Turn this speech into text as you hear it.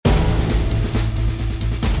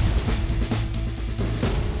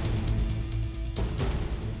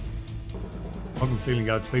Reconciling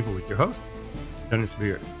God's People with your host, Dennis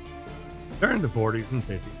Beard. During the 40s and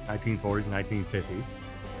 50s, 1940s and 1950s,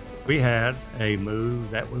 we had a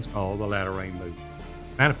move that was called the Latter Rain Movement,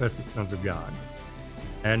 Manifested Sons of God.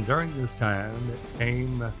 And during this time, it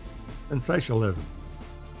came sensationalism,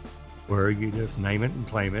 where you just name it and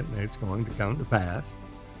claim it, and it's going to come to pass.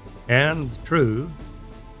 And true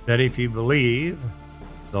that if you believe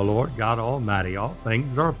the Lord God Almighty, all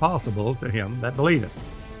things are possible to him that believeth.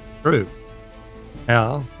 True.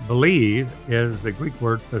 Now, believe is the Greek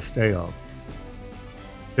word pisteo.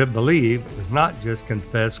 To believe is not just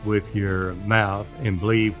confess with your mouth and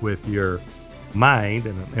believe with your mind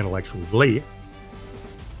and an intellectual belief,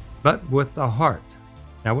 but with the heart.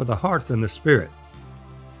 Now, with the heart's in the spirit.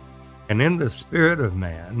 And in the spirit of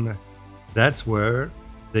man, that's where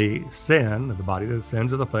the sin of the body, the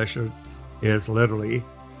sins of the flesh, is literally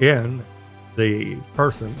in the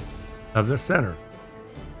person of the sinner.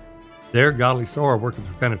 Their godly sorrow worketh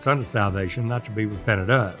repentance unto salvation, not to be repented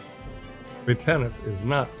of. Repentance is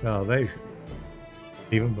not salvation.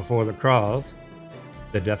 Even before the cross,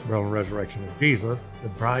 the death, burial, and resurrection of Jesus, the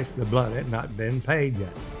price, the blood had not been paid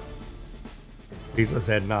yet. Jesus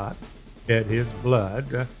had not shed his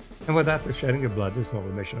blood, and without the shedding of blood, there's no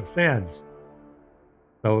remission of sins.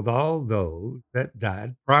 So all those that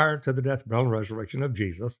died prior to the death, burial, and resurrection of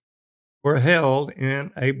Jesus were held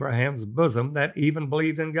in Abraham's bosom that even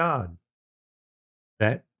believed in God,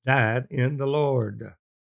 that died in the Lord.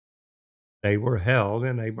 They were held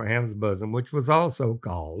in Abraham's bosom, which was also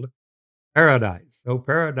called paradise. So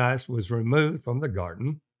paradise was removed from the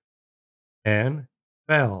garden and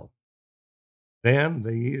fell. Then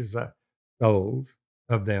these souls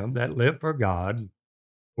of them that lived for God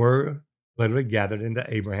were literally gathered into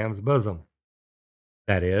Abraham's bosom.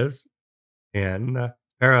 That is, in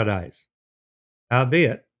paradise.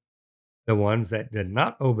 Howbeit, the ones that did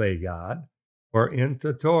not obey God were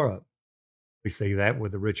into Torah. We see that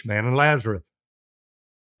with the rich man and Lazarus.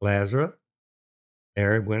 Lazarus,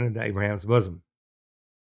 there went into Abraham's bosom.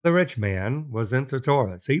 The rich man was into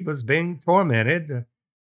Torah. He was being tormented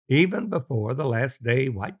even before the last day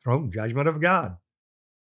white throne judgment of God,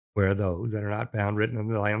 where those that are not found written in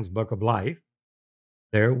the Lamb's book of life,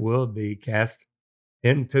 there will be cast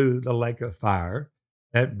into the lake of fire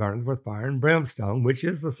that burns with fire and brimstone, which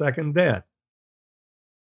is the second death.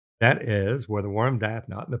 That is where the worm dieth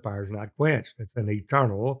not and the fire is not quenched. It's an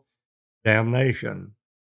eternal damnation.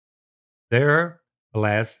 There, the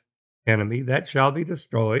last enemy that shall be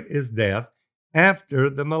destroyed is death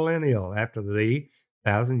after the millennial, after the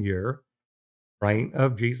 1,000-year reign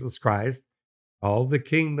of Jesus Christ, called the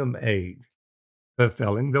kingdom age,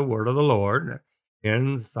 fulfilling the word of the Lord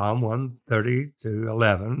in Psalm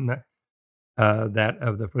 132:11, that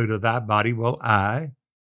of the fruit of thy body will I,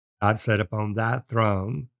 God, set upon thy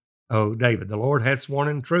throne, O David. The Lord has sworn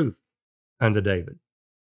in truth unto David.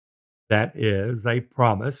 That is a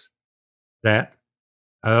promise that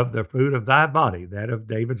of the fruit of thy body, that of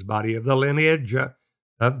David's body, of the lineage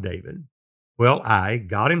of David, will I,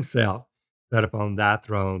 God himself, set upon thy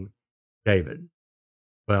throne, David.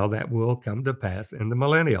 Well, that will come to pass in the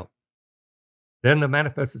millennial. Then the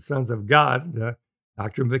manifested sons of God, the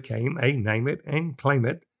doctrine became a name it and claim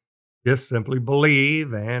it. Just simply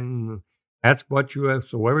believe and ask what you have,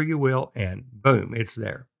 soever you will, and boom, it's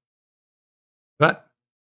there. But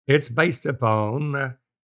it's based upon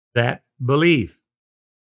that belief.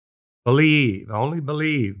 Believe, only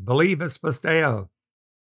believe. Believe is pisteo.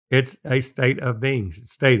 It's a state of being,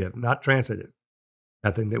 it's stative, not transitive.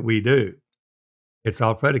 Nothing that we do. It's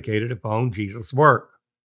all predicated upon Jesus' work.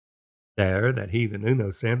 There, that he that knew no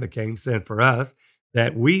sin became sin for us,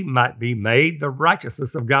 that we might be made the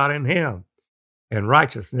righteousness of God in him. And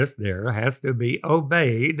righteousness there has to be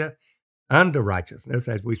obeyed unto righteousness,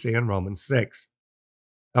 as we see in Romans 6.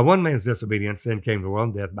 By one man's disobedience, sin came to the world,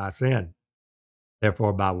 and death by sin.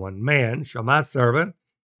 Therefore, by one man shall my servant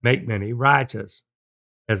make many righteous.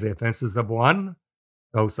 As the offenses of one,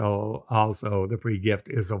 so also the free gift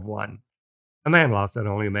is of one. A man lost that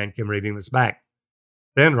only a man can redeem us back.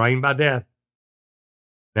 Sin reigned by death.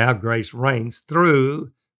 Now grace reigns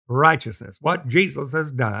through righteousness. What Jesus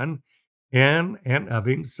has done in and of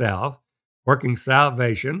himself, working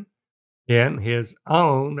salvation in his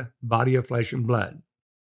own body of flesh and blood.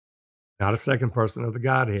 Not a second person of the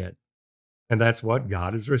Godhead. And that's what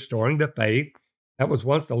God is restoring, the faith that was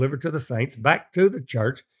once delivered to the saints back to the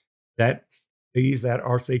church, that these that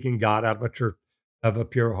are seeking God out of a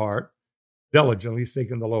pure heart, diligently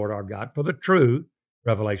seeking the Lord our God for the true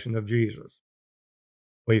revelation of Jesus.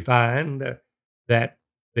 We find that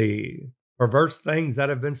the perverse things that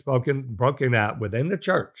have been broken out within the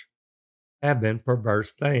church have been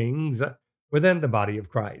perverse things within the body of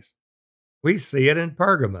Christ. We see it in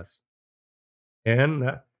Pergamos,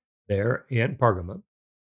 and there in Pergamum,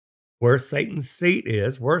 where Satan's seat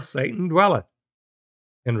is, where Satan dwelleth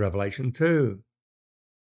in Revelation 2.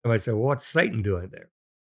 Somebody said, well, what's Satan doing there?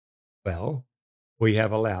 Well, we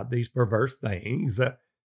have allowed these perverse things,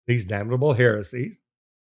 these damnable heresies,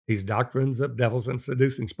 these doctrines of devils and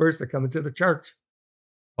seducing spirits to come into the church.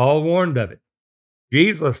 Paul warned of it.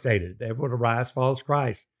 Jesus stated there would arise false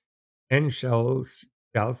Christ and shall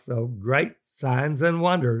show great signs and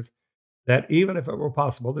wonders that even if it were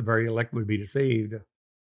possible, the very elect would be deceived.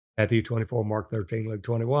 Matthew 24, Mark 13, Luke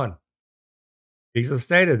 21. Jesus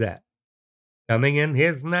stated that, coming in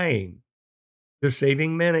his name,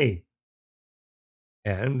 deceiving many.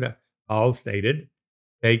 And Paul stated,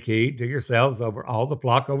 take heed to yourselves over all the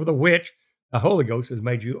flock over the which the Holy Ghost has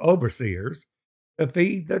made you overseers to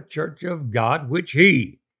feed the church of God, which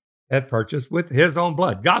he hath purchased with his own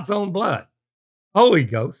blood, God's own blood, Holy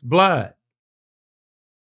Ghost blood.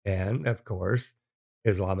 And of course,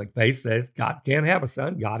 Islamic faith says God can't have a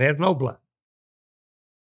son. God has no blood.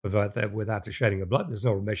 Without the shedding of blood, there's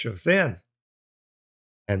no remission of sins.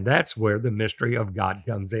 And that's where the mystery of God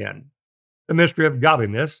comes in. The mystery of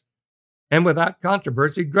godliness. And without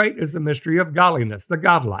controversy, great is the mystery of godliness, the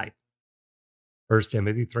God life. 1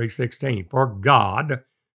 Timothy 3:16, for God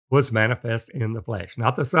was manifest in the flesh,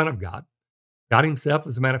 not the Son of God. God himself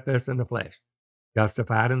was manifest in the flesh,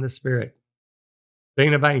 justified in the Spirit,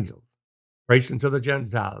 seen of angels, preached unto the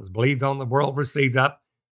Gentiles, believed on the world, received up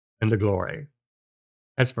into glory.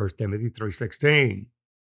 That's 1 Timothy 3:16.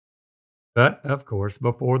 But, of course,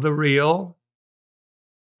 before the real,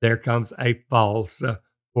 there comes a false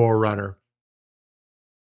forerunner.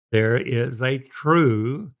 There is a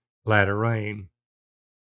true latter rain.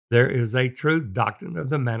 There is a true doctrine of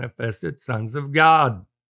the manifested sons of God.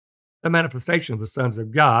 The manifestation of the sons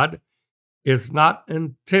of God is not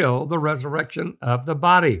until the resurrection of the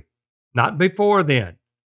body, not before then.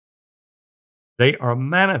 They are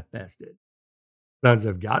manifested sons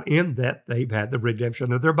of God in that they've had the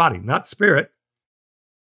redemption of their body, not spirit,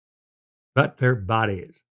 but their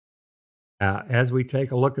bodies. As we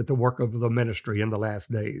take a look at the work of the ministry in the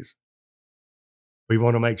last days, we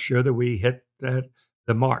want to make sure that we hit the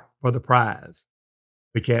mark for the prize.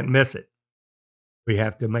 We can't miss it. We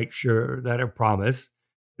have to make sure that a promise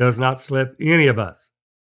does not slip any of us,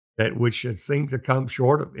 that which should seem to come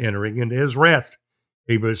short of entering into his rest.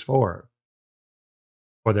 Hebrews 4.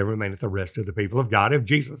 For there remaineth the rest of the people of God. If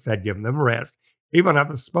Jesus had given them rest, he would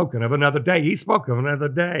have spoken of another day. He spoke of another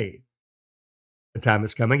day. The time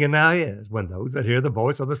is coming, and now is, when those that hear the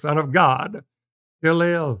voice of the Son of God shall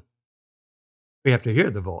live. We have to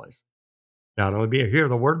hear the voice. Not only be a hearer of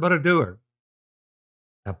the word, but a doer.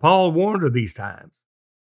 Now, Paul warned of these times.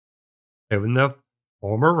 In the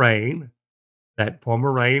former rain, that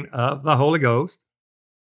former rain of the Holy Ghost,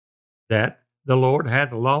 that the Lord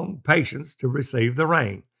hath long patience to receive the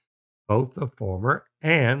rain, both the former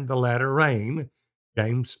and the latter rain,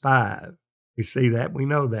 James 5. We see that, we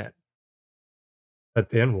know that.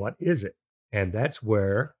 But then what is it? And that's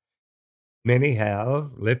where many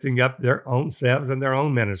have, lifting up their own selves and their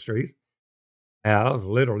own ministries, have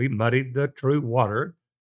literally muddied the true water,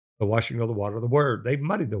 the washing of the water of the word. They've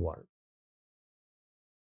muddied the water.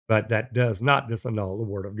 But that does not disannul the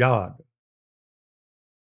word of God.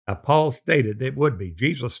 Now, Paul stated it would be,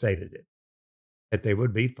 Jesus stated it, that they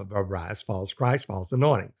would be arise false Christ, false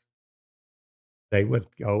anointings. They would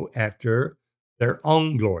go after their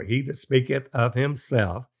own glory. He that speaketh of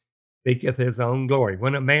himself speaketh his own glory.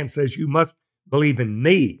 When a man says, you must believe in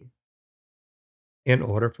me in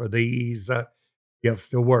order for these gifts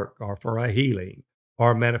to work, or for a healing,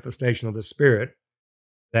 or manifestation of the Spirit,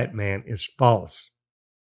 that man is false.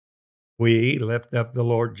 We lift up the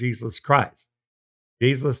Lord Jesus Christ.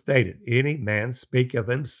 Jesus stated, any man speaketh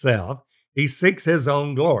himself, he seeks his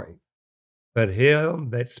own glory. But him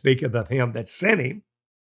that speaketh of him that sent him,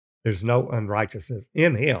 there's no unrighteousness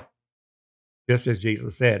in him. Just as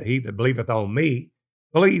Jesus said, he that believeth on me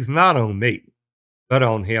believes not on me, but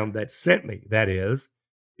on him that sent me. That is,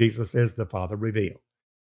 Jesus is the Father revealed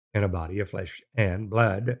in a body of flesh and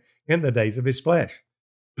blood in the days of his flesh.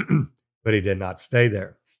 But he did not stay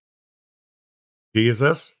there.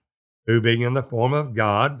 Jesus, who being in the form of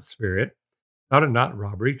God, Spirit, thought it not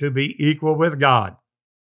robbery to be equal with God.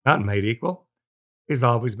 Not made equal. He's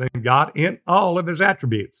always been God in all of his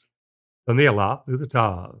attributes, from the Aleph through the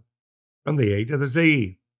Tav, from the A to the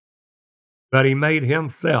Z. But he made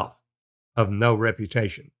himself of no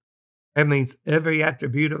reputation. That means every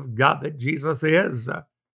attribute of God that Jesus is,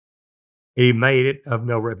 he made it of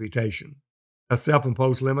no reputation. A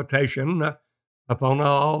self-imposed limitation upon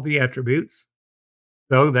all the attributes,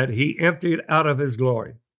 so that he emptied out of his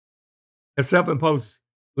glory a self-imposed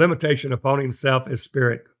limitation upon himself as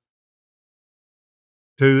spirit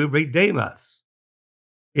to redeem us.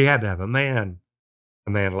 He had to have a man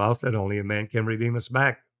lost that only a man can redeem us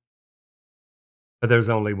back. But there's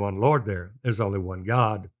only one Lord there. There's only one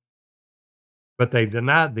God. But they've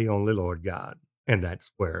denied the only Lord God. And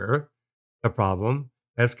that's where the problem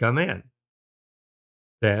has come in.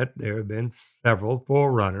 That there have been several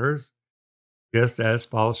forerunners, just as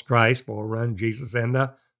false Christ forerun Jesus and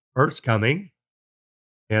the first coming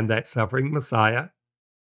and that suffering Messiah.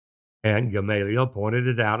 And Gamaliel pointed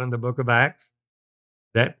it out in the book of Acts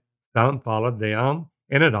that some followed them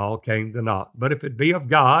and it all came to naught. But if it be of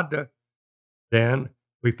God, then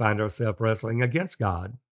we find ourselves wrestling against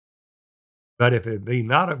God. But if it be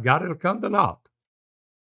not of God, it'll come to naught.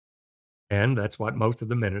 And that's what most of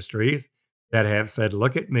the ministries that have said,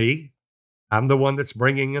 look at me, I'm the one that's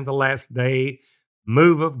bringing in the last day,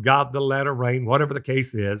 move of God, the latter rain, whatever the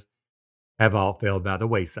case is, have all failed by the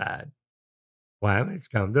wayside. Well, it's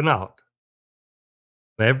come to naught.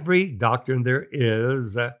 Every doctrine there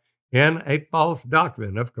is in a false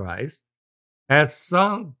doctrine of Christ has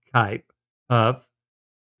some type of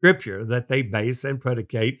scripture that they base and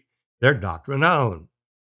predicate their doctrine on.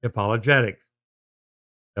 Apologetics.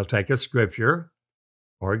 They'll take a scripture,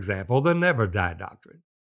 for example, the never die doctrine.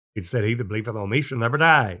 It said, he that believeth on me shall never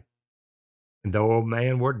die. And though old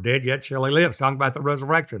man were dead, yet shall he live. It's talking about the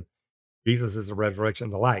resurrection. Jesus is the resurrection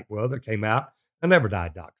and the light. Well, there came out a never die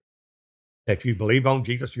doctrine. If you believe on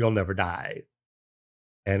Jesus, you'll never die.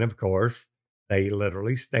 And of course, they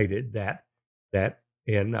literally stated that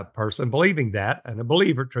in a person believing that, and a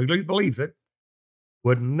believer truly believes it,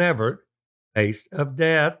 would never taste of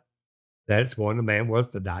death. That's when the man was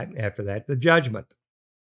to die, and after that, the judgment.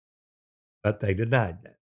 But they denied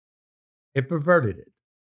that. It perverted it.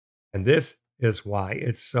 And this is why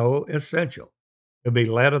it's so essential to be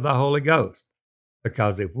led of the Holy Ghost.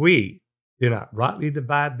 Because if we do not rightly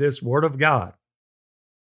divide this word of God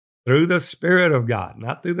through the Spirit of God,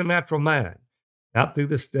 not through the natural mind, not through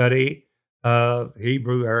the study of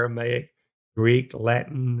Hebrew, Aramaic, Greek,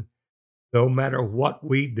 Latin, no matter what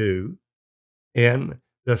we do in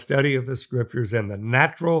the study of the scriptures in the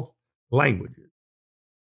natural languages,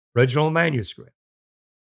 original manuscript,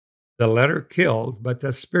 the letter kills, but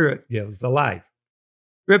the Spirit gives the life.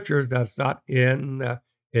 Scriptures does not in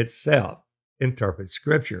itself interpret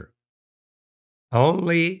Scripture.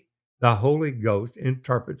 Only the Holy Ghost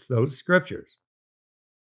interprets those Scriptures.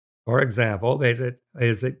 For example, is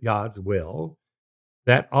it God's will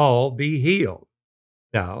that all be healed?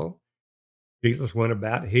 No. Jesus went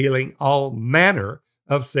about healing all manner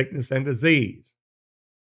of sickness and disease.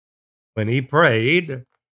 When he prayed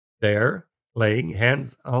there, laying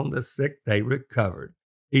hands on the sick, they recovered.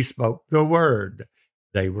 He spoke the word.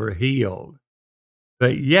 They were healed.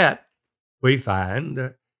 But yet, we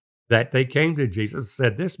find that they came to Jesus and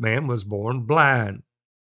said, this man was born blind.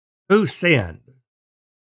 Who sinned?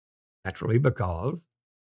 Naturally, because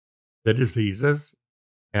the diseases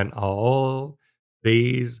and all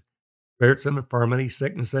these spirits of infirmity,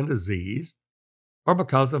 sickness, and disease are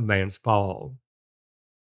because of man's fall.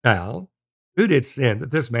 Now, who did sin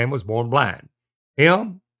that this man was born blind?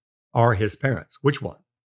 Him or his parents? Which one?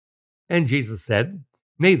 And Jesus said,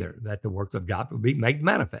 neither, that the works of God will be made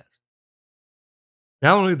manifest.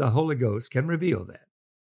 Now only the Holy Ghost can reveal that.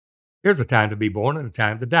 Here's a time to be born and a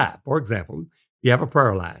time to die. For example, you have a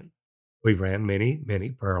prayer line. We've ran many,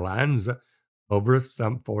 many prayer lines over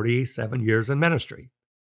some 47 years in ministry.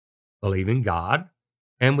 Believe in God,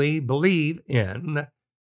 and we believe in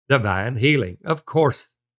divine healing. Of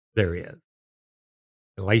course there is.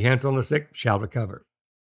 Lay hands on the sick, shall recover.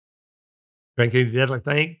 Drink any deadly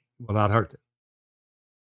thing, will not hurt them.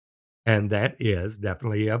 And that is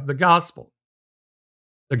definitely of the gospel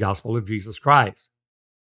of Jesus Christ.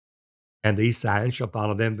 And these signs shall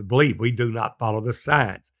follow them to believe. We do not follow the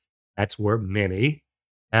signs. That's where many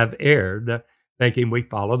have erred, thinking we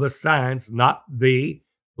follow the signs, not the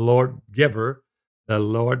Lord giver, the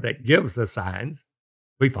Lord that gives the signs.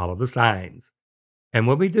 We follow the signs. And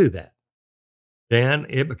when we do that, then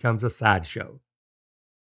it becomes a sideshow.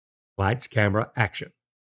 Lights, camera, action.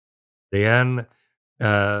 Then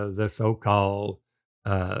the so-called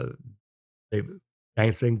the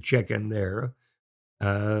dancing chicken there,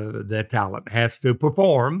 the talent has to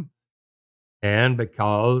perform. And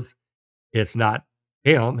because it's not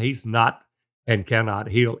him, he's not and cannot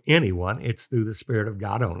heal anyone. It's through the Spirit of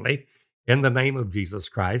God only, in the name of Jesus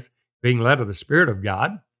Christ, being led of the Spirit of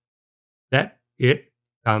God, that it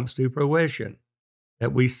comes to fruition,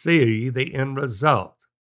 that we see the end result.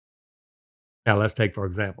 Now, let's take, for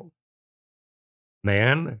example,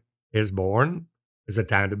 man is born, is a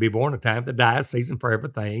time to be born, a time to die, a season for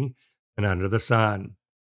everything and under the sun.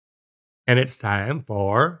 And it's time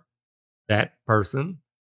for that person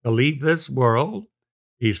to leave this world.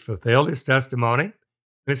 He's fulfilled his testimony, and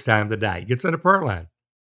it's time to die. He gets in a prayer line.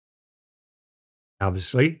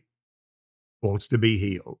 Obviously, wants to be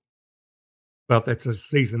healed. Well, that's a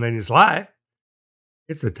season in his life.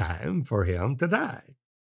 It's a time for him to die,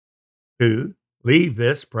 to leave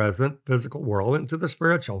this present physical world into the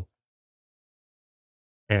spiritual.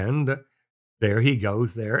 And there he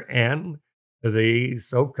goes there, and the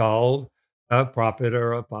so-called prophet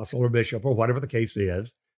or apostle or bishop or whatever the case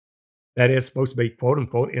is, that is supposed to be, quote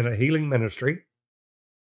unquote, in a healing ministry,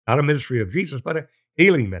 not a ministry of Jesus, but a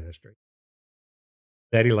healing ministry,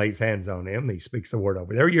 that he lays hands on him. He speaks the word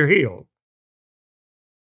over there, you're healed.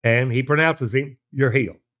 And he pronounces him, you're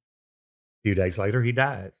healed. A few days later, he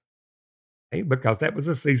dies. Okay, because that was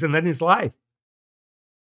a season in his life.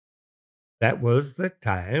 That was the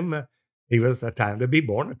time. He was a time to be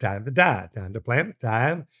born, a time to die, a time to plant, a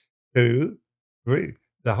time to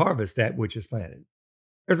the harvest that which is planted.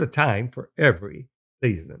 There's a time for every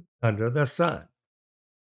season under the sun.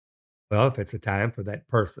 Well, if it's a time for that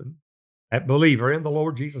person, that believer in the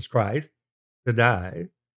Lord Jesus Christ, to die,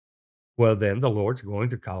 well, then the Lord's going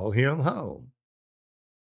to call him home.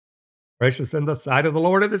 Precious in the sight of the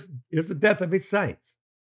Lord is the death of his saints.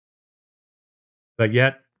 But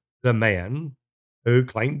yet, the man who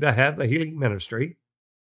claimed to have the healing ministry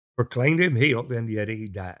proclaimed him healed, and yet he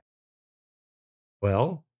died.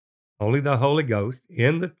 Well, only the Holy Ghost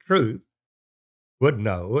in the truth would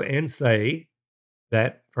know and say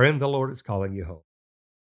that, friend, the Lord is calling you home.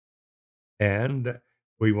 And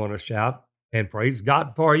we want to shout and praise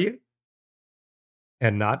God for you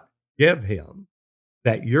and not give him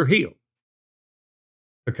that you're healed,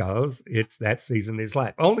 because it's that season in his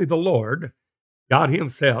life. Only the Lord, God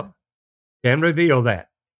himself, can reveal that.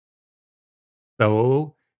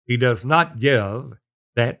 So he does not give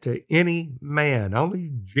that to any man.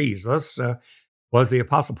 Only Jesus was the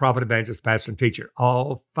apostle, prophet, evangelist, pastor, and teacher.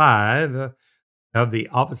 All five of the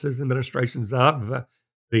offices and administrations of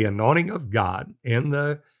the anointing of God in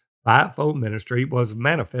the fivefold ministry was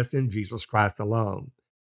manifest in Jesus Christ alone.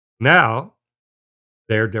 Now,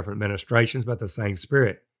 there are different ministrations, but the same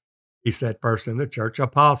Spirit. He said first in the church,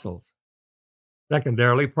 apostles.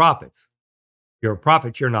 Secondarily, prophets. If you're a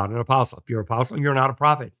prophet, you're not an apostle. If you're an apostle, you're not a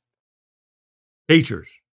prophet.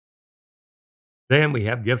 Teachers. Then we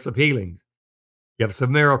have gifts of healings, gifts of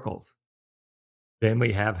miracles. Then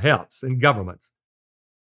we have helps and governments.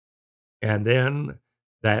 And then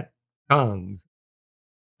that tongues.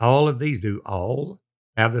 All of these do all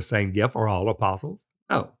have the same gift. Are all apostles?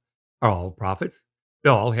 No. Are all prophets? They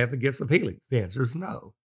all have the gifts of healings. The answer is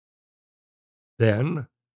no. Then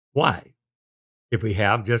why? If we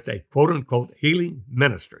have just a quote unquote healing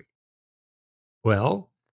ministry, well,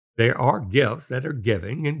 there are gifts that are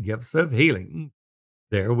giving and gifts of healing.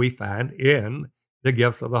 There we find in the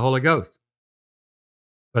gifts of the Holy Ghost.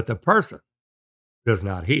 But the person does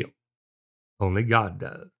not heal. Only God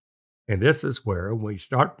does. And this is where we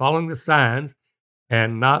start following the signs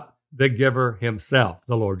and not the giver himself,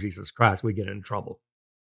 the Lord Jesus Christ, we get in trouble.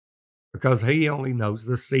 Because he only knows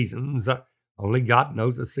the seasons. Only God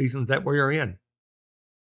knows the seasons that we are in.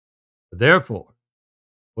 Therefore,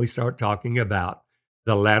 we start talking about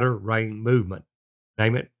the latter rain movement.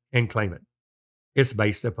 Name it and claim it. It's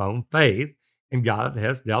based upon faith, and God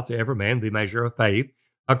has dealt to every man the measure of faith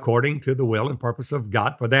according to the will and purpose of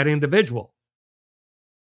God for that individual.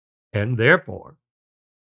 And therefore,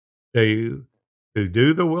 to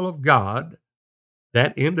do the will of God,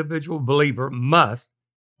 that individual believer must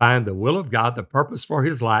find the will of God, the purpose for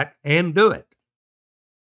his life, and do it.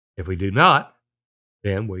 If we do not,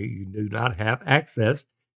 then we do not have access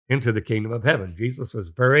into the kingdom of heaven. Jesus was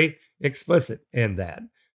very explicit in that,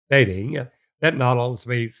 stating that not all of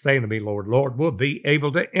me saying to me, Lord, Lord, will be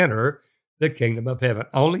able to enter the kingdom of heaven.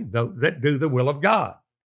 Only those that do the will of God.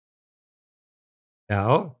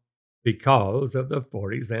 Now, because of the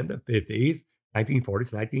 40s and the 50s,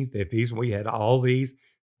 1940s, 1950s, we had all these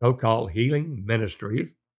so-called healing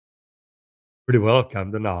ministries, pretty well have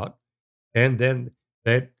come to naught. And then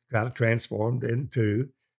that got transformed into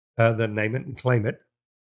the name it and claim it,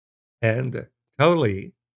 and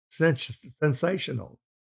totally sensational.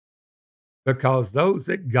 Because those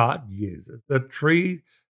that God uses, the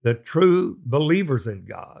true believers in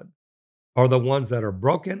God, are the ones that are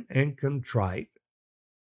broken and contrite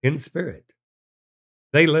in spirit.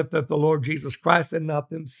 They lift up the Lord Jesus Christ and not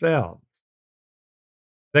themselves.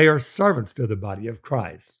 They are servants to the body of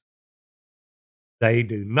Christ. They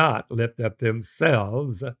do not lift up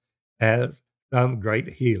themselves as some great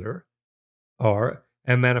healer or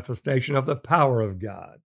a manifestation of the power of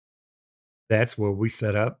God. That's where we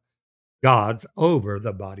set up gods over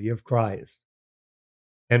the body of Christ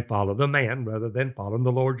and follow the man rather than following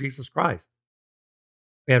the Lord Jesus Christ.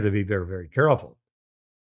 We have to be very, very careful.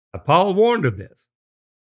 Paul warned of this,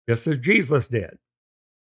 just as Jesus did.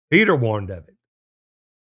 Peter warned of it.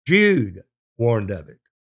 Jude warned of it.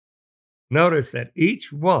 Notice that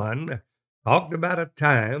each one talked about a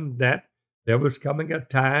time that there was coming a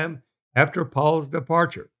time after Paul's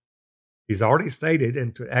departure. He's already stated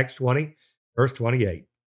in Acts 20, verse 28,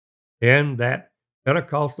 in that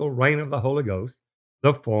Pentecostal reign of the Holy Ghost,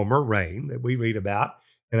 the former rain that we read about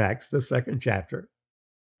in Acts, the 2nd chapter.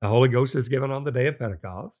 The Holy Ghost is given on the day of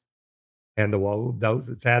Pentecost, and those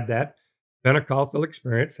that's had that Pentecostal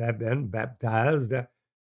experience have been baptized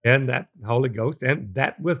in that Holy Ghost, and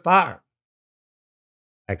that with fire.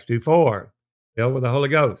 Acts 2:4, filled with the Holy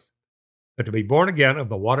Ghost. But to be born again of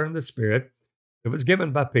the water and the Spirit, it was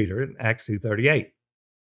given by Peter in Acts 2:38.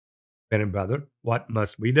 Men and brethren, what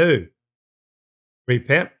must we do?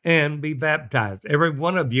 Repent and be baptized, every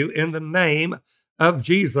one of you, in the name of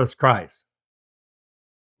Jesus Christ.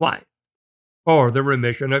 Why? For the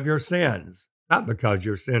remission of your sins. Not because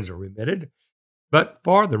your sins are remitted, but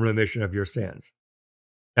for the remission of your sins.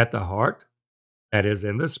 That the heart, that is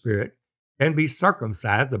in the Spirit, can be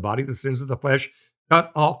circumcised, the body, the sins of the flesh,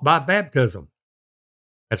 cut off by baptism.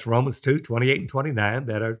 That's Romans 2:28 and 29.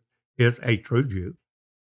 That is a true Jew.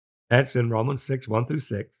 That's in Romans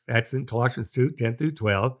 6:1-6. That's in Colossians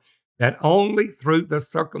 2:10-12. That only through the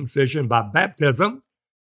circumcision by baptism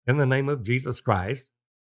in the name of Jesus Christ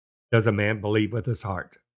does a man believe with his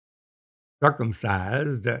heart.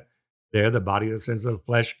 Circumcised, there the body, the sins of the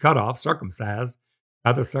flesh, cut off, circumcised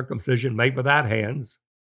by the circumcision made without hands,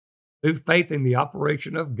 through faith in the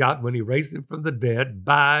operation of God when he raised him from the dead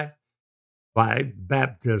by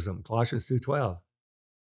baptism, Colossians 2:12.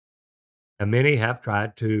 And many have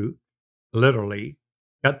tried to literally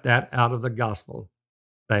cut that out of the gospel,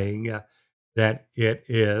 saying that it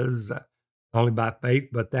is only by faith,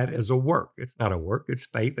 but that is a work. It's not a work. It's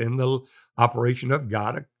faith in the operation of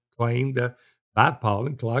God claimed by Paul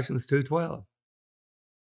in Colossians 2:12.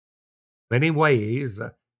 Many ways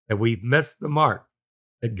that we've missed the mark,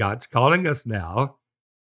 that God's calling us now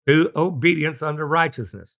to obedience unto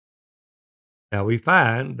righteousness. Now we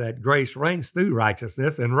find that grace reigns through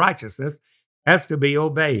righteousness, and righteousness has to be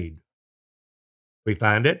obeyed. We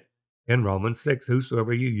find it in Romans 6,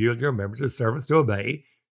 whosoever you yield your members as servants to obey,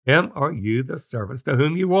 him are you the servants to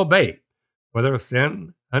whom you will obey, whether of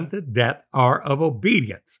sin unto death or of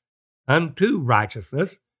obedience unto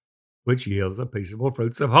righteousness, which yields the peaceable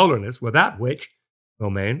fruits of holiness, without which no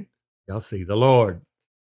man shall see the Lord.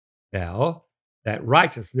 Now, that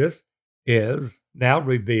righteousness is now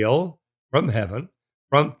revealed from heaven,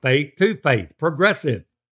 from faith to faith, progressive.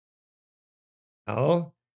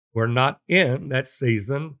 Now, we're not in that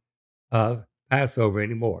season of Passover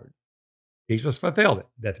anymore. Jesus fulfilled it,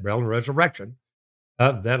 death, burial, and resurrection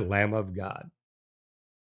of that Lamb of God,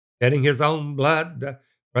 shedding his own blood,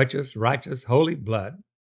 precious, righteous, holy blood,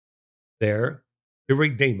 there to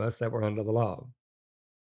redeem us that were under the law.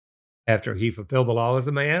 After he fulfilled the law as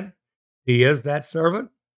a man, he is that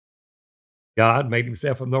servant. God made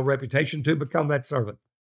himself of no reputation to become that servant.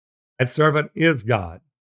 That servant is God.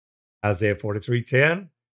 Isaiah 43:10,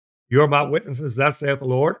 you are my witnesses, thus saith the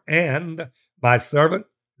Lord, and my servant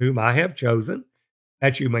whom I have chosen,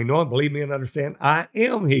 that you may know and believe me and understand, I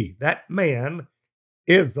am he. That man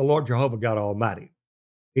is the Lord Jehovah God Almighty.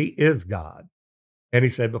 He is God. And he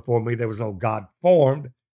said, before me there was no God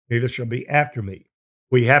formed, neither shall be after me.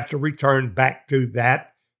 We have to return back to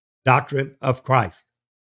that doctrine of Christ.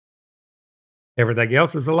 Everything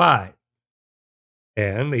else is a lie.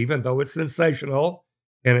 And even though it's sensational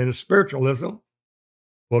and in spiritualism,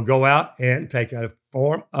 we'll go out and take a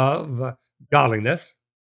form of godliness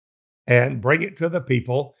and bring it to the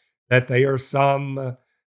people that they are some,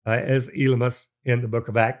 as Elymas in the book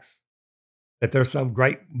of Acts, that there's some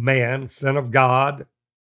great man, son of God,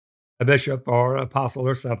 a bishop or apostle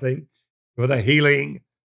or something, with a healing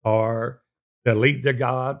or to lead the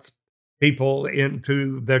God's people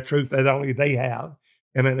into their truth that only they have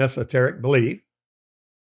in an esoteric belief.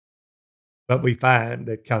 But we find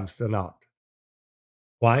it comes to naught.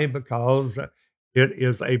 Why? Because it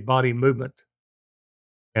is a body movement.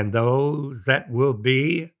 And those that will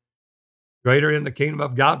be greater in the kingdom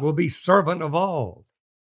of God will be servant of all.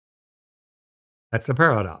 That's a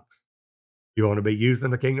paradox. You want to be used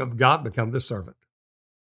in the kingdom of God, become the servant.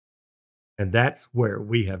 And that's where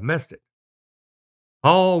we have missed it.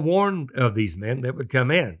 Paul warned of these men that would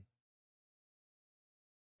come in.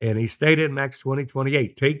 And he stated in Acts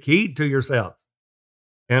 20:28, take heed to yourselves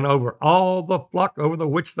and over all the flock over the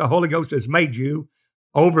which the Holy Ghost has made you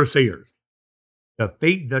overseers, to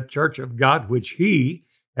feed the church of God, which he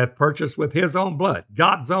hath purchased with his own blood,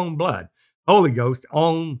 God's own blood, Holy Ghost's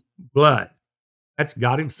own blood. That's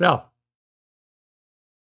God himself.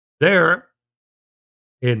 There,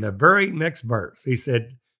 in the very next verse, he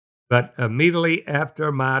said, but immediately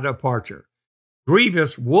after my departure,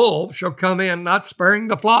 grievous wolves shall come in, not sparing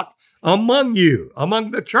the flock among you,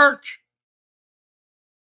 among the church,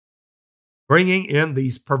 bringing in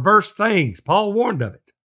these perverse things. Paul warned of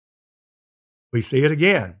it. We see it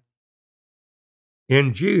again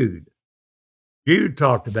in Jude. Jude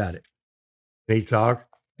talked about it. He talked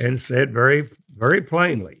and said very, very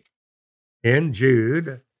plainly in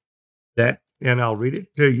Jude that, and I'll read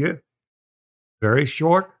it to you, very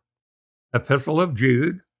short epistle of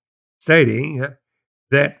Jude, stating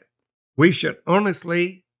that we should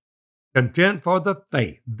earnestly contend for the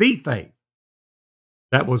faith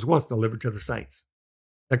that was once delivered to the saints.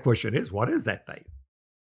 The question is, what is that faith?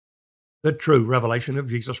 The true revelation of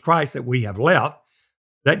Jesus Christ that we have left,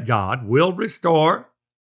 that God will restore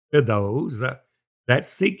to those that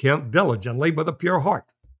seek him diligently with a pure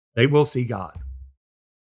heart. They will see God.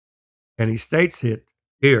 And he states it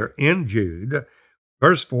here in Jude,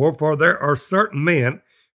 verse 4, for there are certain men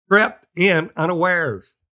crept in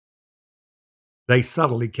unawares. They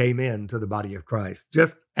subtly came into the body of Christ,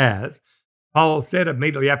 just as Paul said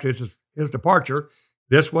immediately after his departure,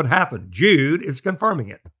 this would happen. Jude is confirming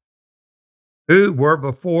it. Who were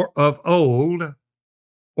before of old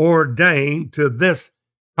ordained to this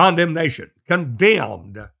condemnation,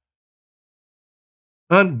 condemned,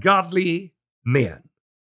 ungodly men,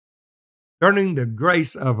 turning the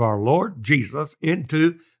grace of our Lord Jesus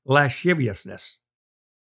into lasciviousness,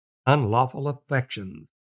 unlawful affections.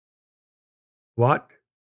 What?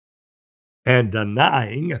 And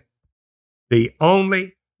denying the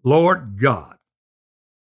only Lord God,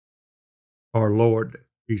 our Lord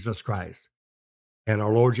Jesus Christ. And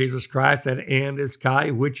our Lord Jesus Christ, that and is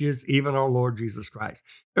Kai, which is even our Lord Jesus Christ.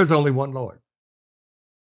 There's only one Lord.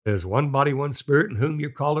 There's one body, one spirit, in whom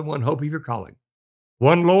you call in one hope of your calling.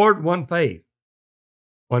 One Lord, one faith,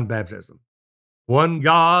 one baptism. One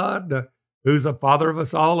God, who's the Father of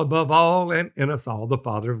us all, above all, and in us all, the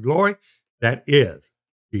Father of glory. That is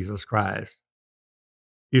Jesus Christ.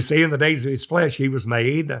 You see, in the days of his flesh, he was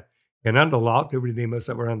made and under law to redeem us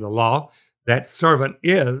that were under law. That servant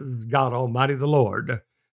is God Almighty, the Lord.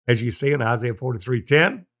 As you see in Isaiah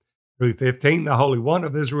 43:10 through 15, the Holy One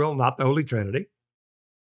of Israel, not the Holy Trinity.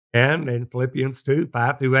 And in Philippians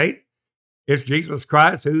 2:5 through 8, it's Jesus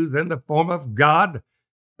Christ who's in the form of God,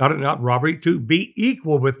 thought it not robbery to be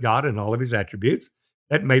equal with God in all of his attributes,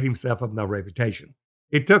 that made himself of no reputation.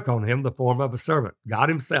 He took on him the form of a servant, God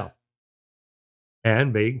himself.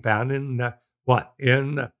 And being found in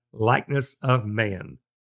In the likeness of man.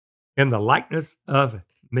 In the likeness of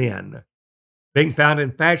men. Being found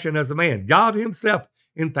in fashion as a man. God himself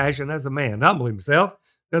in fashion as a man. Humbled himself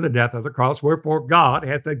to the death of the cross. Wherefore God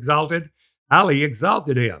hath highly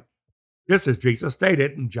exalted him. Just as Jesus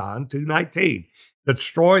stated in John 2:19.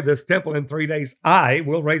 Destroy this temple in 3 days. I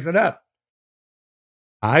will raise it up.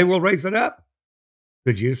 I will raise it up.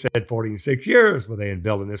 The Jews said 46 years were they in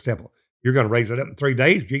building this temple. You're going to raise it up in 3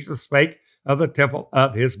 days. Jesus spake of the temple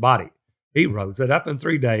of his body. He rose it up in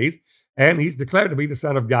 3 days, and he's declared to be the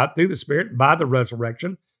Son of God through the Spirit by the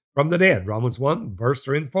resurrection from the dead. Romans 1, verse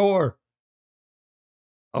 3 and 4.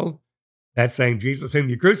 Oh, that same Jesus whom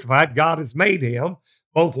you crucified, God has made him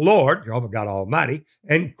both Lord, Jehovah God Almighty,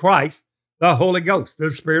 and Christ, the Holy Ghost, the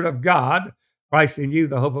Spirit of God, Christ in you,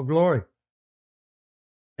 the hope of glory.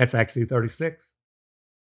 That's Acts 2:36.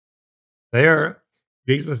 There,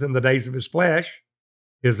 Jesus in the days of his flesh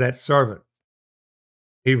is that servant.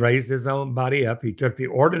 He raised his own body up. He took the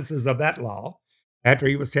ordinances of that law after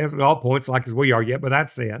he was tempted at all points, like as we are, yet without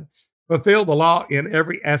sin, fulfilled the law in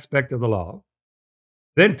every aspect of the law,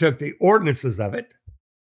 then took the ordinances of it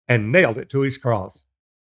and nailed it to his cross,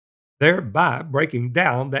 thereby breaking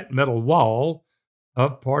down that middle wall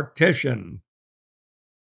of partition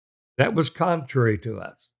that was contrary to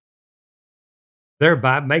us,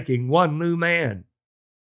 thereby making one new man.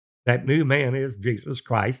 That new man is Jesus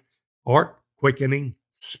Christ, or quickening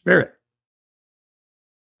spirit.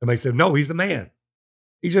 Somebody said, no, he's a man.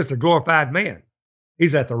 He's just a glorified man.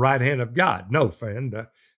 He's at the right hand of God. No, friend,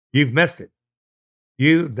 you've missed it.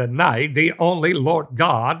 You denied the only Lord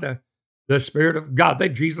God, the Spirit of God that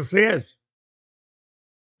Jesus is.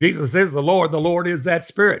 Jesus is the Lord. The Lord is that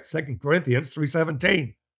Spirit. 2 Corinthians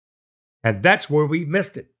 3:17. And that's where we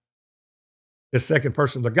missed it. The second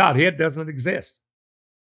person of the Godhead doesn't exist.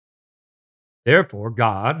 Therefore,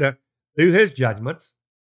 God, through his judgments,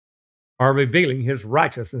 are revealing his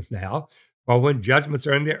righteousness now. For when judgments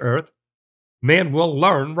are in the earth, men will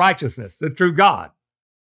learn righteousness, the true God,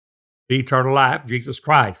 the eternal life, Jesus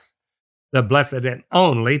Christ, the blessed and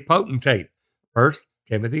only potentate. 1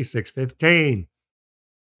 Timothy 6:15.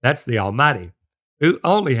 That's the Almighty, who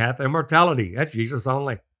only hath immortality. That's Jesus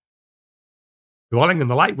only. Dwelling in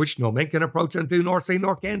the light which no man can approach unto, nor see,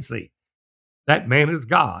 nor can see. That man is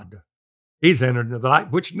God. He's entered into the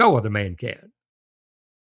light which no other man can,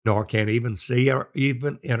 nor can even see or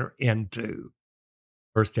even enter into.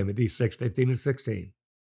 1 Timothy 6:15 and 16.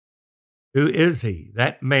 Who is he?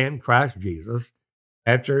 That man, Christ Jesus,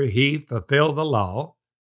 after he fulfilled the law,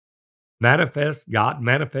 manifest God,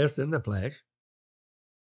 manifest in the flesh.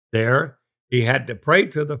 There, he had to pray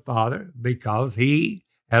to the Father because he,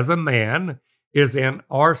 as a man, is in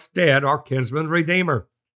our stead, our kinsman redeemer.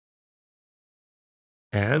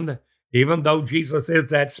 And even though Jesus is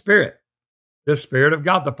that Spirit, the Spirit of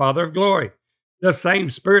God, the Father of glory, the same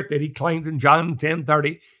Spirit that he claimed in John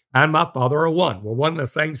 10:30, and my Father are one. We're one in the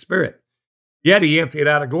same Spirit. Yet he emptied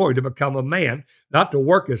out of glory to become a man, not to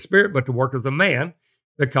work as Spirit, but to work as a man,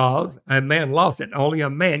 because a man lost it. Only a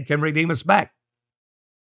man can redeem us back.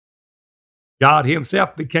 God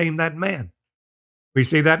himself became that man. We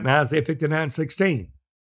see that in Isaiah 59:16.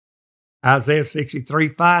 Isaiah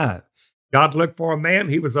 63:5. God looked for a man.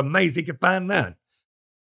 He was amazed he could find none.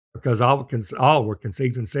 Because all were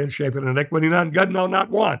conceived in sin, shaping iniquity, none good, no, not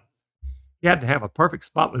one. He had to have a perfect,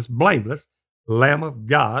 spotless, blameless Lamb of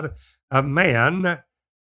God, a man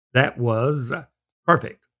that was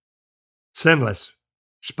perfect, sinless,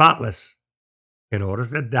 spotless, in order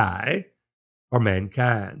to die for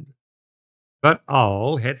mankind. But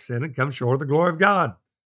all had sinned and come short of the glory of God.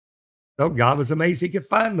 So God was amazed he could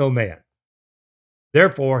find no man.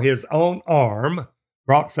 Therefore, his own arm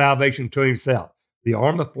brought salvation to himself. The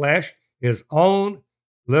arm of flesh, his own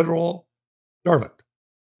literal servant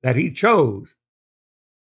that he chose,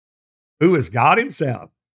 who is God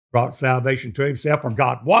himself, brought salvation to himself, for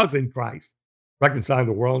God was in Christ, reconciling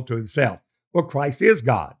the world to himself. Well, Christ is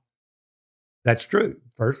God. That's true.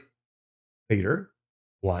 1 Peter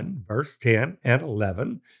 1, verse 10 and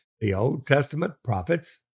 11, the Old Testament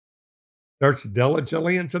prophets search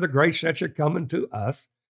diligently into the grace that should come unto us,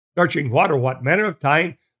 searching what or what manner of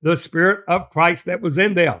time the Spirit of Christ that was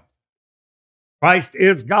in them. Christ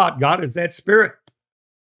is God. God is that Spirit.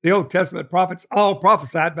 The Old Testament prophets all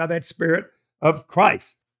prophesied by that Spirit of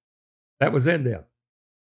Christ that was in them.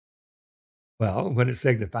 Well, when it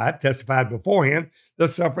signified, testified beforehand the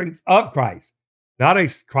sufferings of Christ. Not a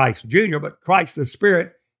Christ Jr., but Christ the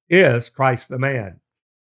Spirit is Christ the man.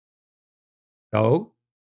 So,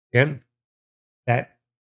 in that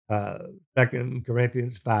 2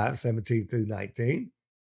 Corinthians 5:17 through 19,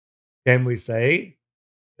 can we say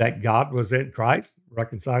that God was in Christ,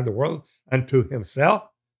 reconciling the world unto himself?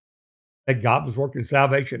 That God was working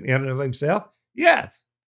salvation in and of himself? Yes.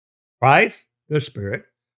 Christ, the Spirit,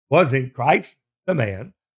 was in Christ, the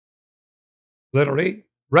man, literally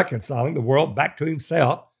reconciling the world back to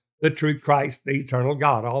himself, the true Christ, the eternal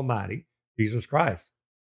God Almighty, Jesus Christ.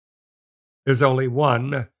 There's only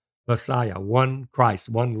one Messiah, one Christ,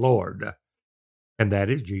 one Lord, and that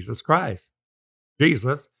is Jesus Christ.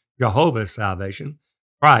 Jesus, Jehovah's salvation.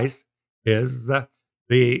 Christ is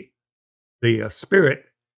the Spirit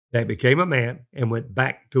that became a man and went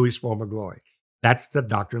back to his former glory. That's the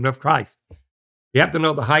doctrine of Christ. You have to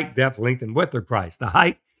know the height, depth, length, and width of Christ. The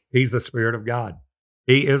height, he's the Spirit of God.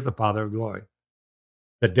 He is the Father of glory.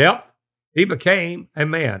 The depth, he became a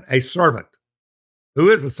man, a servant. Who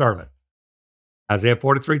is a servant? Isaiah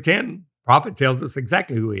 43:10, prophet tells us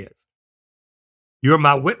exactly who he is. You are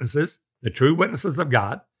my witnesses, the true witnesses of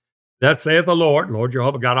God. Thus saith the Lord, Lord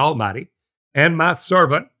Jehovah God Almighty, and my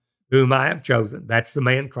servant, whom I have chosen. That's the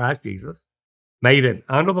man Christ Jesus, made it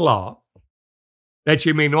under the law, that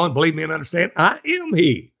you may know and believe me and understand, I am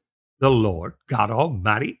he. The Lord God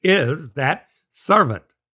Almighty is that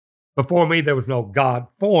servant. Before me there was no God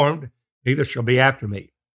formed, neither shall be after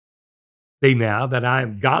me. See now that I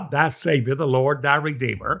am God thy Savior, the Lord thy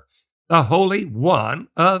Redeemer, the Holy One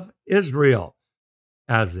of Israel.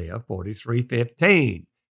 Isaiah 43:15,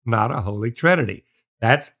 not a Holy Trinity.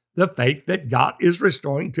 That's the faith that God is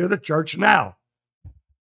restoring to the church now.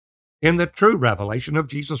 In the true revelation of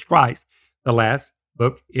Jesus Christ, the last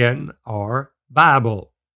book in our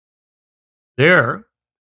Bible. There,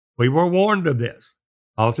 we were warned of this.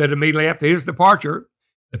 Paul said immediately after his departure,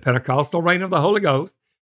 the Pentecostal reign of the Holy Ghost,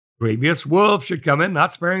 Grievous wolves should come in,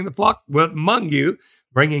 not sparing the flock among you,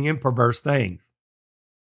 bringing in perverse things.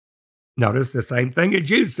 Notice the same thing that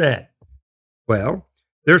Jude said. Well,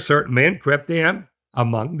 there are certain men crept in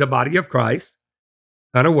among the body of Christ,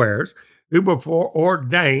 unawares, who before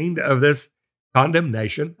ordained of this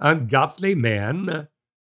condemnation, ungodly men,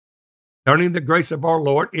 turning the grace of our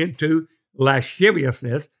Lord into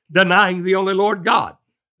lasciviousness, denying the only Lord God.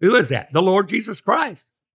 Who is that? The Lord Jesus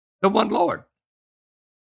Christ, the one Lord.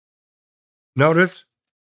 Notice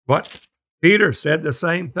what Peter said, the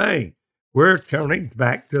same thing. We're turning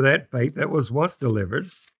back to that faith that was once delivered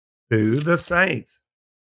to the saints.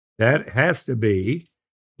 That has to be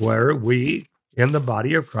where we in the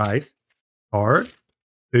body of Christ are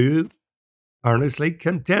to earnestly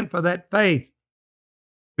contend for that faith.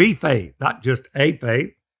 The faith, not just a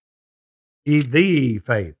faith, the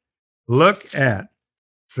faith. Look at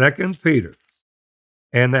 2 Peter.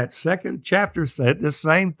 And that second chapter said the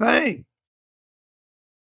same thing.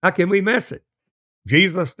 How can we miss it?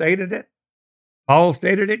 Jesus stated it. Paul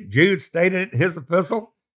stated it. Jude stated it in his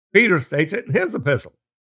epistle. Peter states it in his epistle.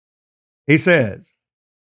 He says,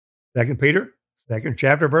 2 Peter, 2nd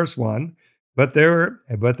chapter, verse 1, but there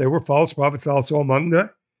were false prophets also among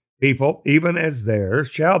the people, even as there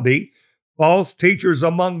shall be false teachers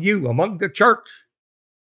among you, among the church,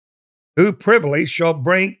 who privily shall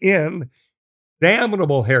bring in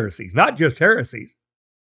damnable heresies, not just heresies,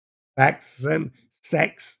 facts and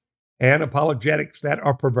sects and apologetics that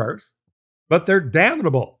are perverse, but they're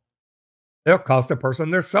damnable. They'll cost a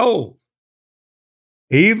person their soul.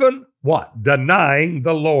 Even what? Denying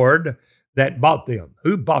the Lord that bought them.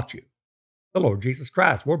 Who bought you? The Lord Jesus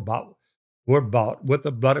Christ. We're bought with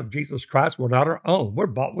the blood of Jesus Christ. We're not our own. We're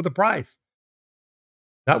bought with a price.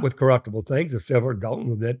 Not with corruptible things, the silver and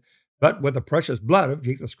gold, but with the precious blood of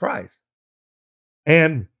Jesus Christ.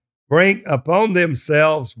 And bring upon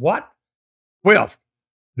themselves what? Swift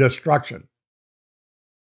destruction.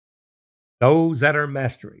 Those that are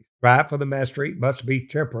mastery. Strive for the mastery, must be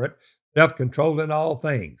temperate, self-controlled in all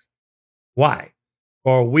things. Why?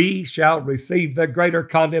 For we shall receive the greater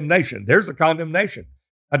condemnation. There's a condemnation,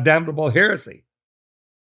 a damnable heresy,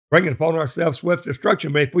 bringing upon ourselves swift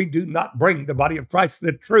destruction. But if we do not bring the body of Christ,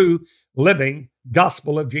 the true living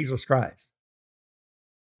gospel of Jesus Christ.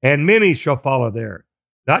 And many shall follow there,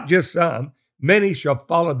 not just some, many shall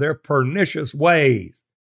follow their pernicious ways,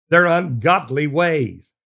 their ungodly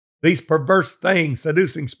ways, these perverse things,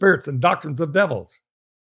 seducing spirits and doctrines of devils,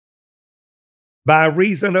 by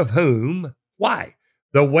reason of whom, why?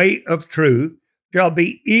 The weight of truth shall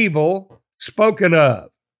be evil spoken of.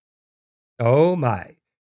 Oh my.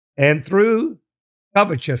 And through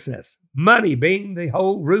covetousness, money being the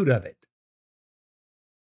whole root of it,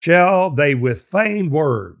 shall they with feigned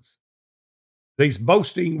words, these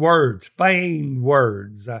boasting words, feigned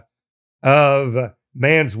words of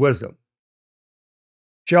man's wisdom,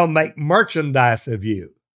 shall make merchandise of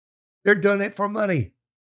you. They're doing it for money.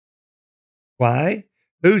 Why?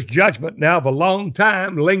 Whose judgment now of a long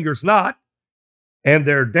time lingers not, and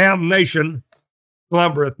their damnation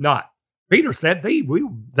slumbereth not. Peter said they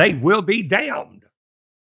will be damned.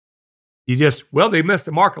 They missed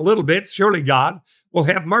the mark a little bit. Surely God will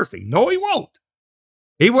have mercy. No, he won't.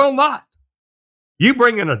 He will not. You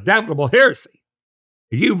bring in a damnable heresy.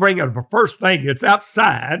 You bring in the first thing that's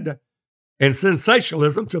outside and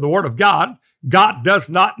sensationalism to the word of God. God does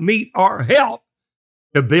not need our help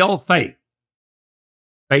to build faith.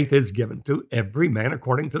 Faith is given to every man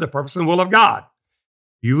according to the purpose and will of God.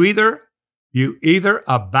 You either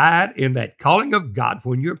abide in that calling of God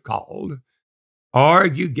when you're called, or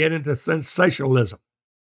you get into sensationalism.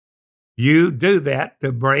 You do that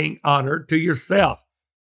to bring honor to yourself,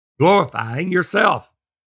 glorifying yourself.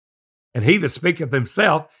 And he that speaketh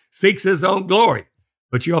himself seeks his own glory.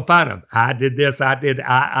 But you'll find him, I did this, I did,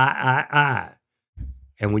 I.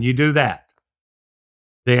 And when you do that,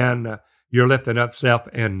 then you're lifting up self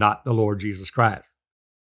and not the Lord Jesus Christ.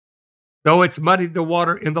 So it's muddied the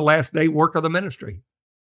water in the last day work of the ministry.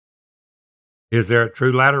 Is there a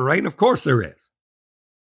true latter rain? Of course there is.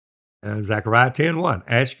 Zechariah 10:1,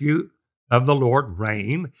 ask you of the Lord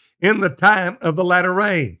rain in the time of the latter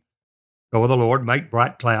rain. So will the Lord make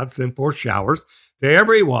bright clouds, send forth showers to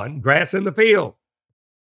everyone, grass in the field.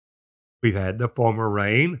 We've had the former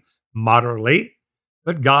rain moderately,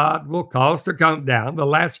 but God will cause to come down the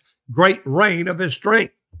last great rain of his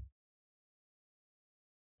strength.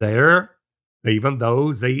 There, even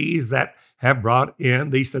these that have brought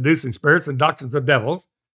in these seducing spirits and doctrines of devils,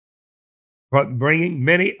 bringing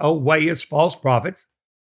many away as false prophets,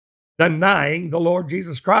 denying the Lord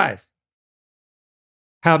Jesus Christ.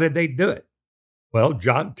 How did they do it? Well,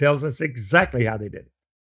 John tells us exactly how they did it.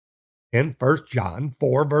 in 1 John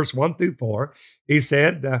 4, verse 1 through 4. He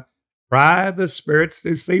said, try the spirits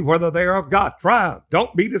to see whether they are of God. Try them.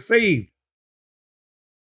 Don't be deceived,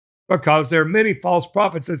 because there are many false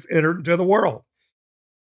prophets that's entered into the world.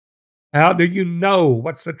 How do you know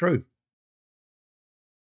what's the truth?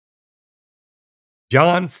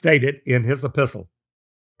 John stated in his epistle,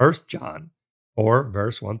 1 John 4,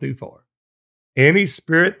 verse 1 through 4. Any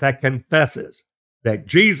spirit that confesses that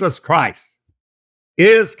Jesus Christ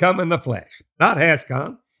is come in the flesh, not has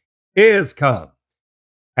come, is come.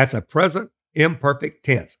 That's a present imperfect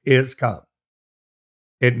tense, is come.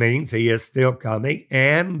 It means he is still coming,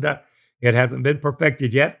 and it hasn't been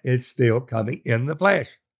perfected yet. It's still coming in the flesh.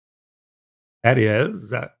 That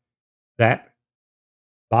is, that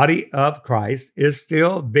body of Christ is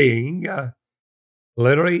still being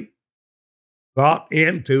literally brought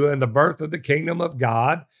into, and the birth of the kingdom of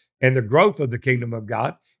God and the growth of the kingdom of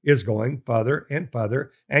God is going further and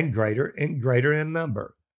further and greater in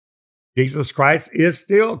number. Jesus Christ is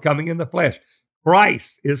still coming in the flesh.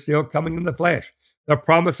 Christ is still coming in the flesh. The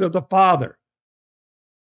promise of the Father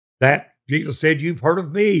that Jesus said, you've heard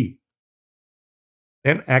of me.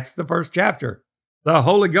 In Acts, the 1st chapter, the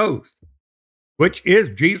Holy Ghost, which is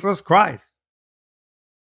Jesus Christ.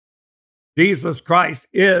 Jesus Christ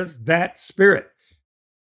is that Spirit.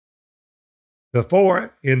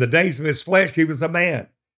 Before, in the days of his flesh, he was a man.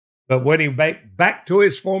 But when he went back to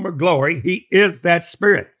his former glory, he is that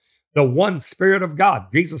Spirit, the one Spirit of God,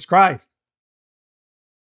 Jesus Christ.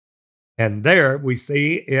 And there we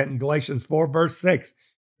see in Galatians 4, verse 6,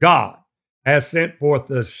 God has sent forth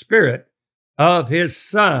the Spirit of his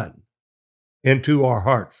Son into our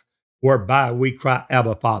hearts, whereby we cry,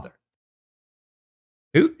 Abba, Father.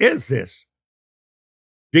 Who is this?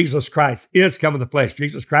 Jesus Christ is come in the flesh.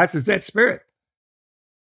 Jesus Christ is that Spirit.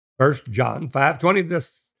 1 John 5:20, the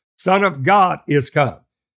Son of God is come.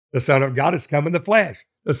 The Son of God is come in the flesh.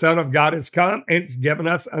 The Son of God is come and given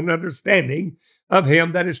us an understanding of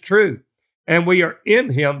him that is true. And we are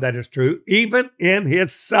in him that is true, even in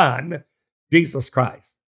his Son, Jesus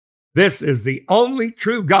Christ. This is the only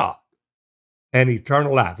true God and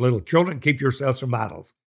eternal life. Little children, keep yourselves from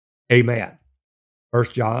idols. Amen. 1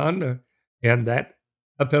 John, in that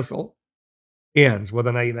epistle, ends with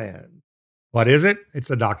an amen. What is it? It's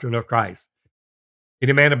the doctrine of Christ.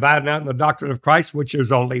 Any man abide not in the doctrine of Christ, which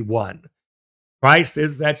is only one. Christ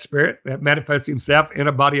is that Spirit that manifests himself in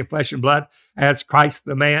a body of flesh and blood as Christ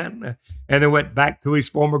the man, and then went back to his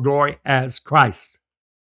former glory as Christ.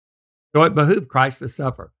 So it behooved Christ to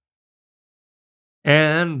suffer,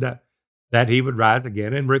 and that he would rise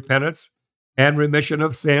again in repentance and remission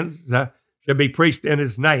of sins should be preached in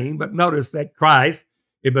his name. But notice that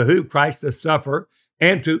it behooved Christ to suffer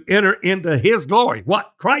and to enter into his glory.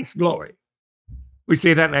 What? Christ's glory. We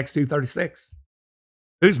see that in Acts 2:36.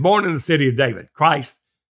 Who's born in the city of David? Christ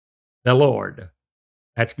the Lord.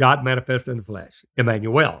 That's God manifest in the flesh,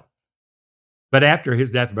 Emmanuel. But after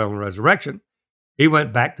his death, burial, and resurrection, he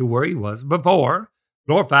went back to where he was before,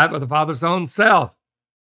 glorified by the Father's own self.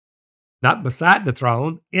 Not beside the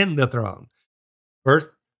throne, in the throne.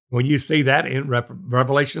 First, when you see that in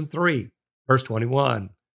Revelation 3, verse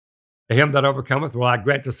 21, to him that overcometh will I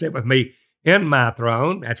grant to sit with me in my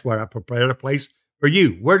throne. That's where I prepared a place for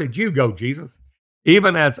you. Where did you go, Jesus?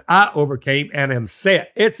 Even as I overcame and am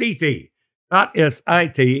set, S-E-T, not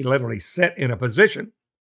S-I-T, literally set in a position,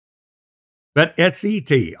 but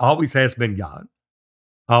S-E-T, always has been God,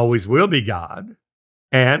 always will be God,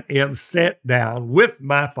 and am set down with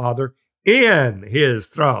my Father in his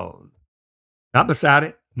throne. Not beside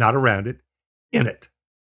it, not around it, in it.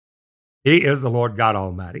 He is the Lord God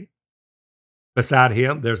Almighty. Beside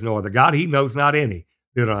him, there's no other God. He knows not any.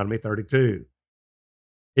 Deuteronomy 32.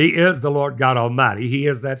 He is the Lord God Almighty. He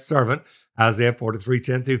is that servant, Isaiah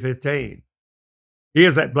 43:10 through 15. He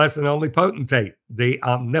is that blessed and only potentate, the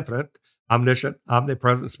omnipotent, omniscient,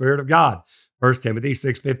 omnipresent Spirit of God, 1 Timothy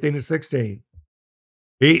 6:15 and 16.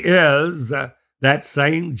 He is that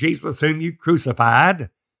same Jesus whom you crucified,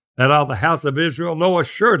 that all the house of Israel know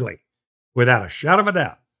assuredly, without a shadow of a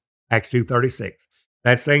doubt, Acts 2:36.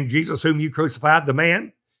 That same Jesus whom you crucified, the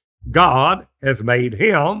man, God hath made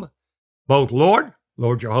him both Lord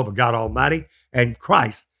Jehovah God Almighty, and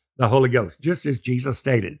Christ, the Holy Ghost, just as Jesus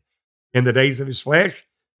stated in the days of his flesh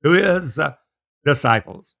to his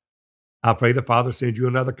disciples. I pray the Father send you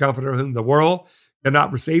another comforter whom the world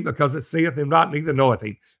cannot receive because it seeth him not, neither knoweth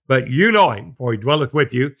him. But you know him, for he dwelleth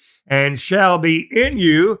with you and shall be in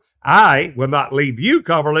you. I will not leave you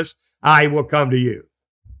comfortless. I will come to you.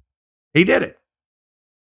 He did it.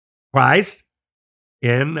 Christ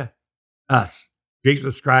in us.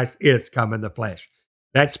 Jesus Christ is come in the flesh.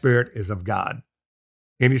 That Spirit is of God.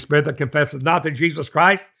 Any spirit that confesses not that Jesus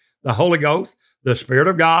Christ, the Holy Ghost, the Spirit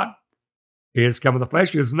of God, is come in the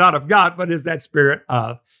flesh, is not of God, but is that spirit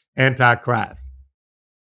of Antichrist.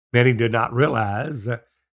 Many do not realize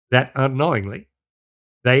that unknowingly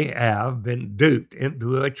they have been duped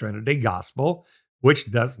into a Trinity gospel,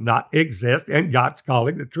 which does not exist, and God's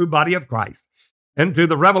calling the true body of Christ into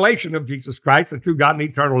the revelation of Jesus Christ, the true God and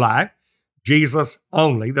eternal life, Jesus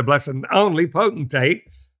only, the blessed and only potentate,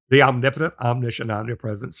 the omnipotent, omniscient,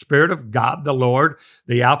 omnipresent Spirit of God, the Lord,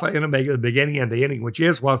 the Alpha and Omega, the beginning and the ending, which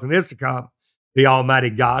is, was, and is to come, the Almighty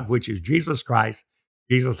God, which is Jesus Christ,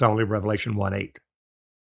 Jesus only, Revelation 1:8.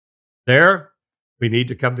 There, we need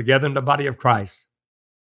to come together in the body of Christ.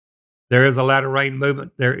 There is a latter rain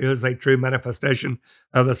movement. There is a true manifestation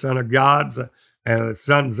of the Son of God and the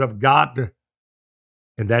sons of God.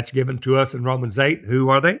 And that's given to us in Romans 8. Who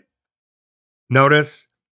are they? Notice,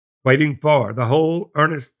 waiting for the whole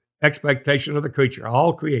earnest expectation of the creature,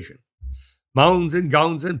 all creation, moans and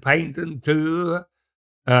groans and pains into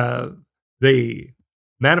the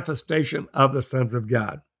manifestation of the sons of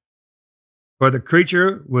God. For the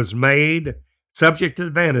creature was made subject to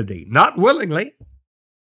vanity, not willingly,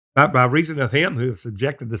 but by reason of him who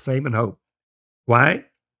subjected the same in hope. Why?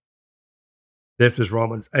 This is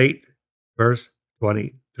Romans 8, verse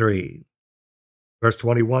 23, verse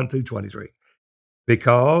 21 through 23.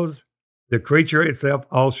 Because the creature itself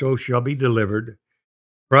also shall be delivered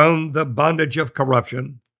from the bondage of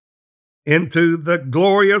corruption into the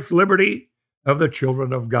glorious liberty of the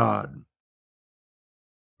children of God.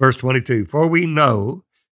 Verse 22, for we know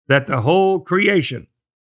that the whole creation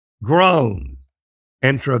groans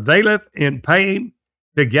and travaileth in pain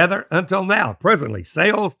together until now. Presently,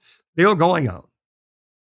 sales still going on.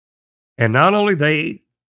 And not only they,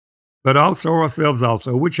 but also ourselves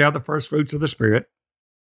also, which have the first fruits of the Spirit,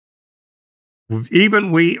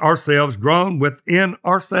 even we ourselves groan within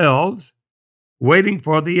ourselves, waiting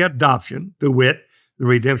for the adoption, to wit, the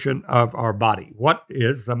redemption of our body. What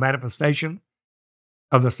is the manifestation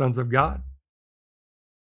of the sons of God?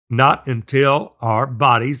 Not until our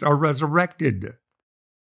bodies are resurrected.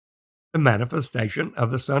 The manifestation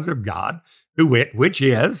of the sons of God, to wit, which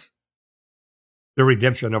is the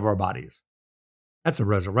redemption of our bodies. That's a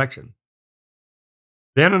resurrection.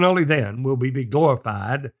 Then and only then will we be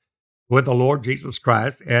glorified with the Lord Jesus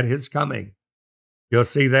Christ at his coming. You'll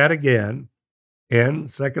see that again in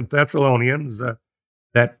 2 Thessalonians,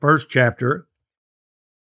 that first chapter,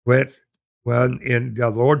 with, in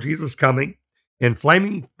the Lord Jesus coming, in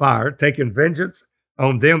flaming fire, taking vengeance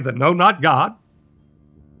on them that know not God,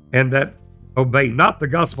 and that obey not the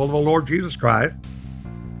gospel of the Lord Jesus Christ.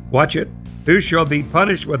 Watch it. Who shall be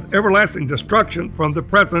punished with everlasting destruction from the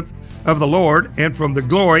presence of the Lord and from the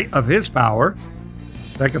glory of his power.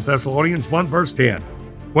 2 Thessalonians 1 verse 10.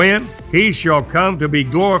 When he shall come to be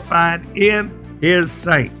glorified in his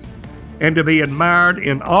saints and to be admired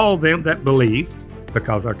in all them that believe,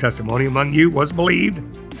 because our testimony among you was believed.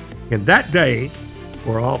 In that day,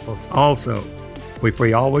 we're also, we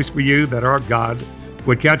pray always for you that our God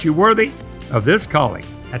would count you worthy of this calling.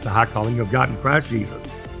 That's a high calling of God in Christ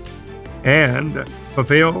Jesus. And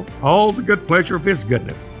fulfill all the good pleasure of his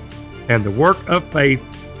goodness and the work of faith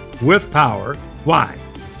with power. Why?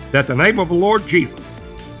 That the name of the Lord Jesus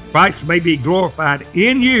Christ may be glorified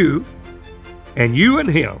in you and you in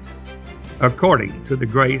him, according to the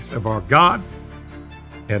grace of our God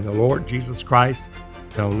and the Lord Jesus Christ,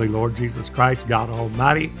 the only Lord Jesus Christ, God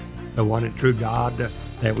Almighty, the one and true God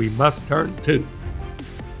that we must turn to,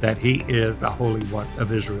 that he is the Holy One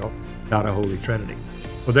of Israel, not a Holy Trinity.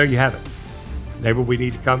 Well, there you have it. Whenever we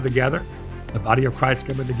need to come together, the body of Christ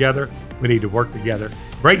coming together, we need to work together,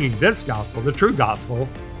 bringing this gospel, the true gospel,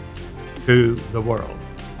 to the world.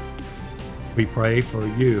 We pray for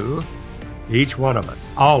you, each one of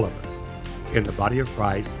us, all of us, in the body of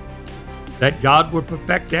Christ, that God would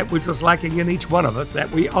perfect that which is lacking in each one of us,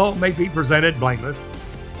 that we all may be presented blameless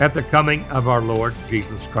at the coming of our Lord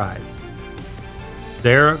Jesus Christ.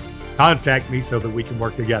 There, contact me so that we can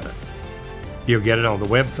work together. You'll get it on the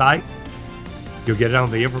websites. You'll get it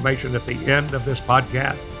on the information at the end of this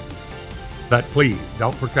podcast. But please,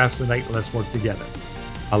 don't procrastinate. Let's work together.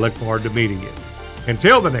 I look forward to meeting you.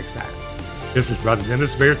 Until the next time, this is Brother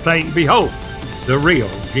Dennis Beard saying, behold, the real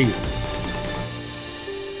Jesus.